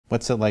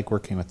What's it like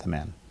working with the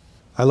man?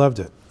 I loved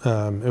it.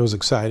 It was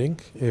exciting.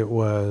 It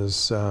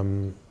was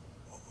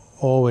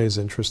always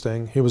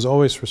interesting. He was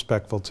always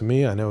respectful to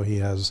me. I know he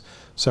has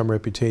some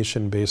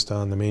reputation based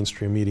on the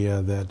mainstream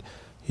media that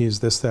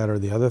he's this, that, or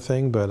the other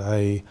thing, but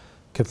I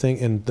could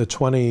think in the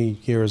 20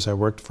 years I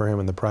worked for him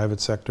in the private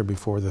sector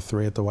before the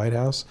 3 at the White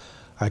House,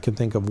 I could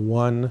think of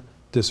one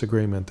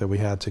disagreement that we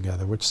had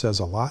together, which says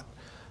a lot.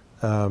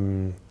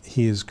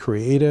 He is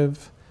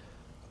creative,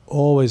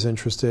 always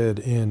interested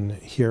in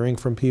hearing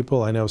from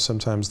people. I know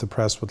sometimes the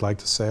press would like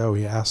to say, oh,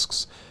 he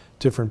asks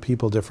different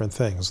people different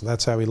things.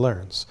 That's how he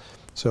learns.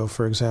 So,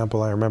 for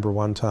example, I remember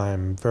one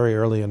time, very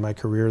early in my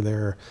career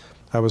there,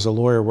 I was a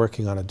lawyer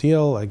working on a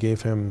deal. I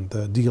gave him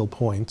the deal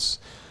points,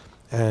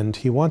 and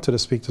he wanted to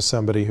speak to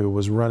somebody who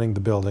was running the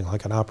building,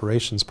 like an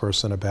operations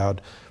person,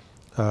 about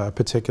a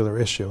particular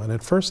issue. And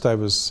at first I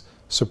was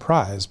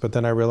surprised, but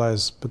then I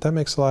realized, but that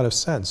makes a lot of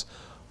sense.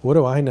 What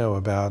do I know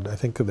about, I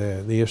think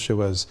the issue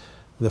was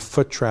the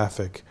foot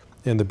traffic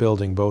in the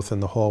building, both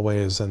in the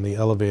hallways and the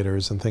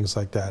elevators and things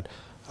like that.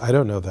 I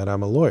don't know that.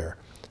 I'm a lawyer.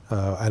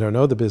 I don't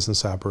know the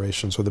business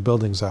operations or the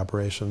building's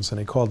operations. And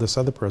he called this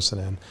other person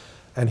in,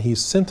 and he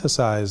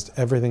synthesized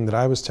everything that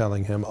I was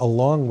telling him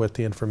along with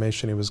the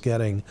information he was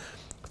getting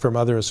from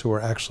others who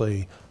were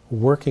actually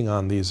working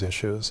on these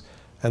issues.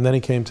 And then he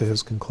came to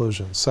his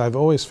conclusions. So I've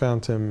always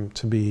found him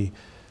to be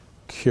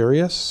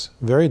curious,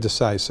 very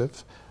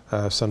decisive.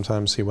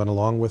 Sometimes he went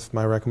along with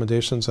my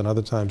recommendations and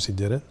other times he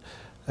didn't.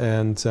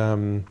 And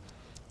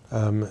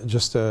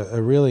just a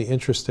really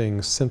interesting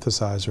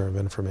synthesizer of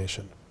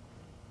information.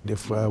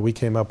 If we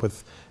came up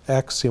with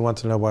X, he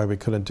wanted to know why we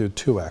couldn't do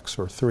 2X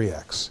or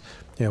 3X.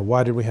 You know,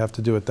 why did we have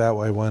to do it that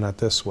way? Why not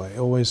this way?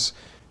 Always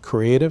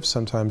creative.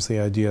 Sometimes the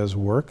ideas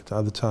worked.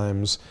 Other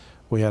times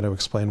we had to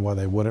explain why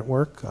they wouldn't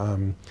work.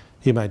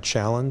 He might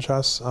challenge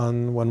us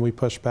on when we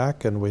push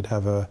back, and we'd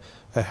have a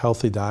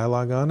healthy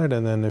dialogue on it.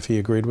 And then if he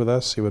agreed with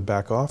us, he would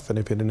back off. And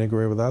if he didn't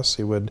agree with us,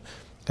 he would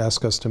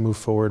ask us to move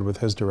forward with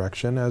his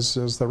direction, as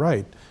is the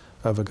right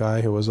of a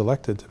guy who was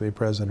elected to be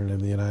president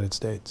of the United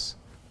States.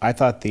 I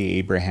thought the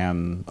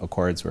Abraham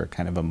Accords were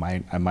kind of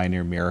a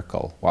minor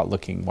miracle while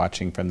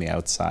watching from the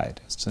outside.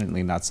 It's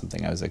certainly not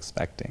something I was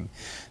expecting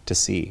to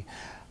see.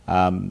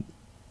 And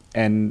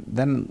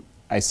then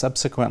I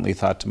subsequently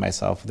thought to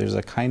myself, there's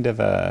a kind of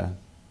a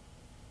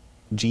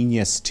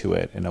genius to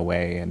it in a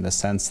way, in the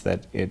sense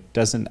that it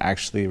doesn't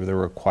actually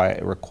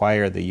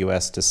require the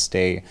U.S. to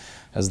stay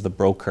as the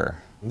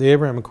broker. The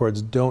Abraham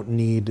Accords don't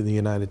need the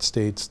United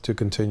States to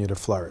continue to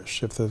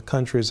flourish. If the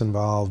countries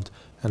involved,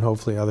 and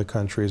hopefully other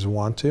countries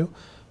want to,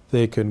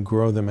 they can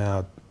grow them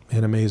out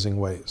in amazing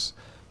ways.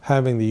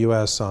 Having the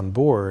U.S. on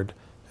board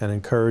and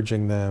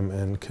encouraging them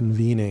and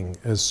convening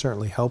is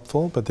certainly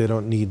helpful, but they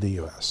don't need the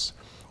U.S.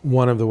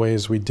 One of the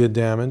ways we did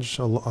damage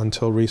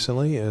until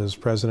recently is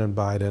President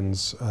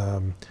Biden's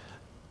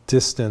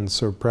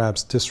distance or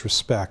perhaps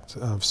disrespect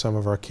of some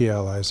of our key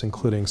allies,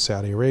 including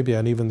Saudi Arabia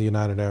and even the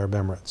United Arab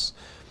Emirates.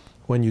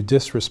 When you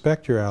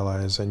disrespect your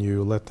allies and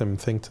you let them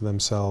think to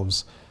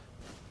themselves,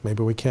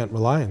 maybe we can't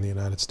rely on the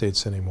United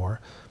States anymore,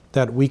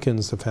 that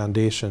weakens the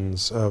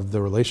foundations of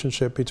the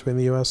relationship between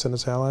the U.S. and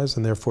its allies,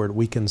 and therefore it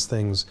weakens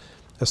things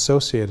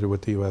associated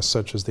with the U.S.,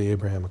 such as the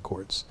Abraham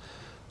Accords.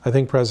 I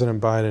think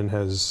President Biden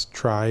has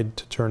tried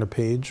to turn a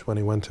page when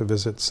he went to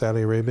visit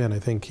Saudi Arabia, and I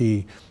think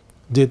he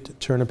did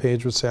turn a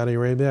page with Saudi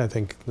Arabia. I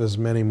think there's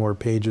many more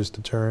pages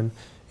to turn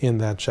in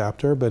that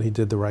chapter, but he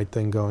did the right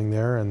thing going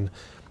there, and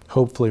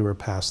hopefully we're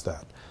past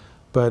that.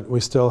 But we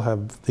still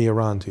have the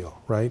Iran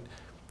deal, right?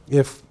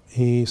 If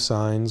he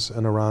signs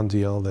an Iran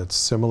deal that's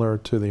similar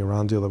to the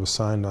Iran deal that was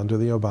signed under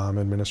the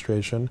Obama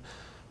administration,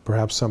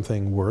 perhaps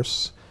something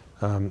worse.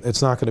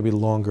 It's not going to be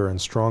longer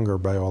and stronger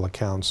by all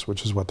accounts,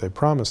 which is what they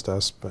promised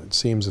us, but it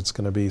seems it's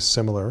going to be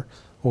similar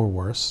or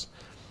worse.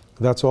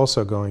 That's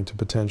also going to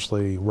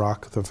potentially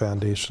rock the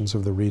foundations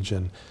of the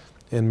region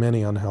in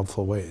many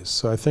unhelpful ways.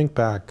 So I think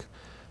back,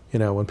 you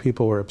know, when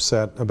people were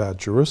upset about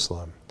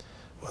Jerusalem,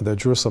 the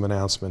Jerusalem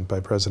announcement by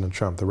President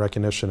Trump, the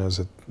recognition as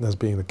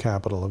being the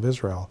capital of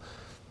Israel,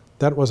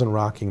 that wasn't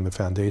rocking the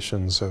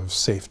foundations of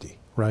safety,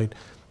 right?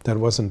 That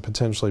wasn't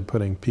potentially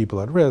putting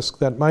people at risk.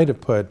 That might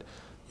have put,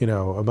 you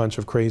know, a bunch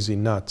of crazy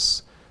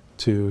nuts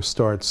to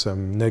start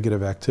some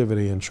negative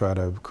activity and try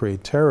to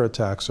create terror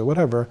attacks or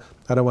whatever.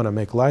 I don't want to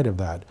make light of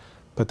that,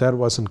 but that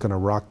wasn't going to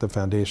rock the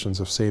foundations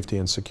of safety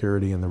and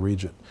security in the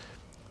region.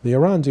 The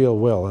Iran deal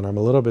will, and I'm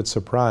a little bit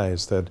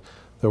surprised that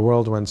the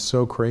world went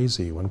so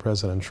crazy when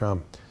President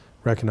Trump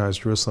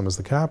recognized Jerusalem as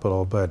the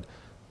capital, but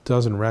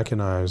doesn't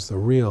recognize the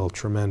real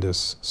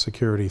tremendous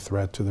security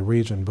threat to the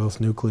region, both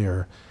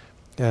nuclear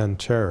and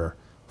terror,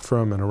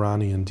 from an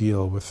Iranian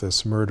deal with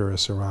this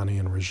murderous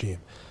Iranian regime.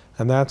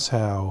 And that's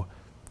how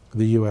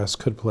the U.S.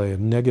 could play a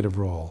negative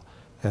role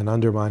and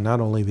undermine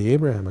not only the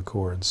Abraham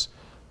Accords,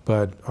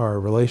 but our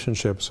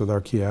relationships with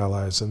our key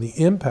allies. And the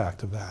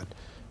impact of that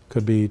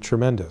could be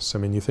tremendous. I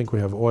mean, you think we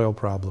have oil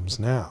problems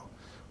now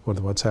with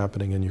what's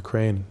happening in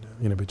Ukraine,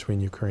 you know,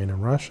 between Ukraine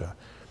and Russia.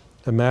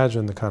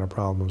 Imagine the kind of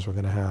problems we're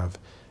going to have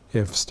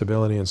if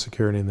stability and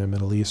security in the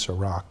Middle East are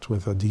rocked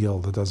with a deal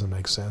that doesn't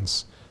make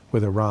sense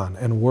with Iran.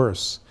 And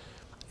worse,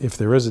 if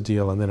there is a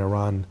deal and then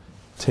Iran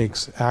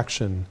takes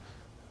action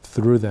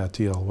through that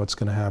deal, what's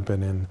going to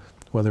happen in,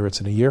 whether it's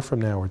in a year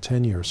from now or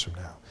 10 years from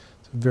now.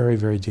 It's a very,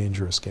 very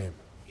dangerous game.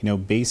 You know,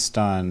 based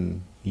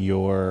on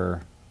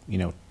your,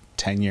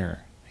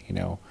 tenure,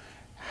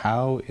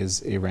 how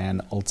is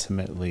Iran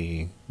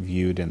ultimately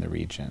viewed in the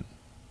region,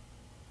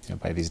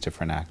 by these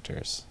different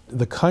actors?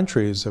 The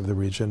countries of the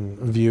region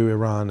view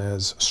Iran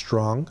as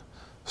strong,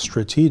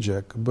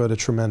 strategic, but a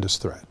tremendous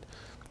threat.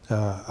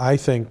 I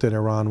think that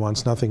Iran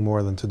wants nothing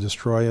more than to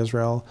destroy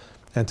Israel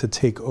and to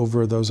take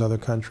over those other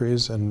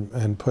countries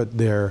and put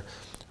their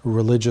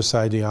religious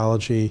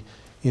ideology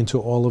into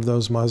all of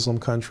those Muslim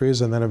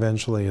countries and then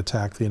eventually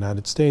attack the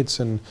United States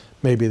and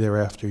maybe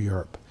thereafter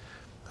Europe.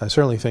 I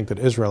certainly think that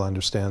Israel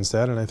understands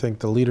that, and I think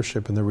the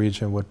leadership in the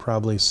region would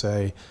probably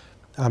say,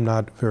 I'm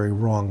not very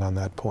wrong on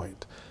that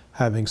point.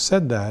 Having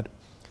said that,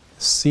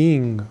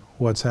 seeing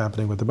what's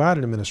happening with the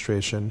Biden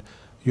administration,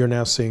 you're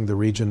now seeing the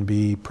region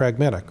be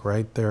pragmatic,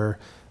 right? They're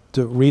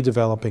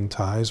redeveloping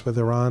ties with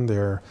Iran.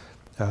 They're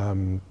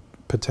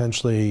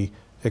potentially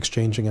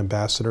exchanging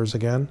ambassadors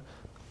again.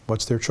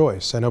 What's their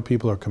choice? I know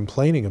people are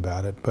complaining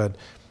about it, but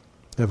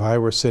if I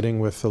were sitting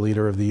with the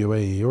leader of the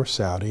UAE or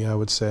Saudi, I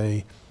would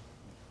say,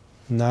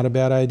 not a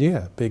bad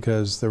idea,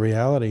 because the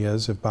reality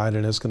is if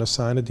Biden is going to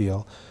sign a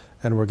deal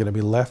and we're going to be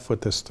left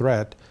with this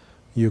threat,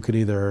 you could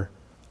either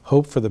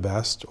hope for the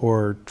best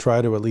or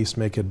try to at least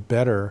make it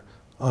better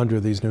under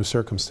these new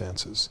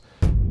circumstances.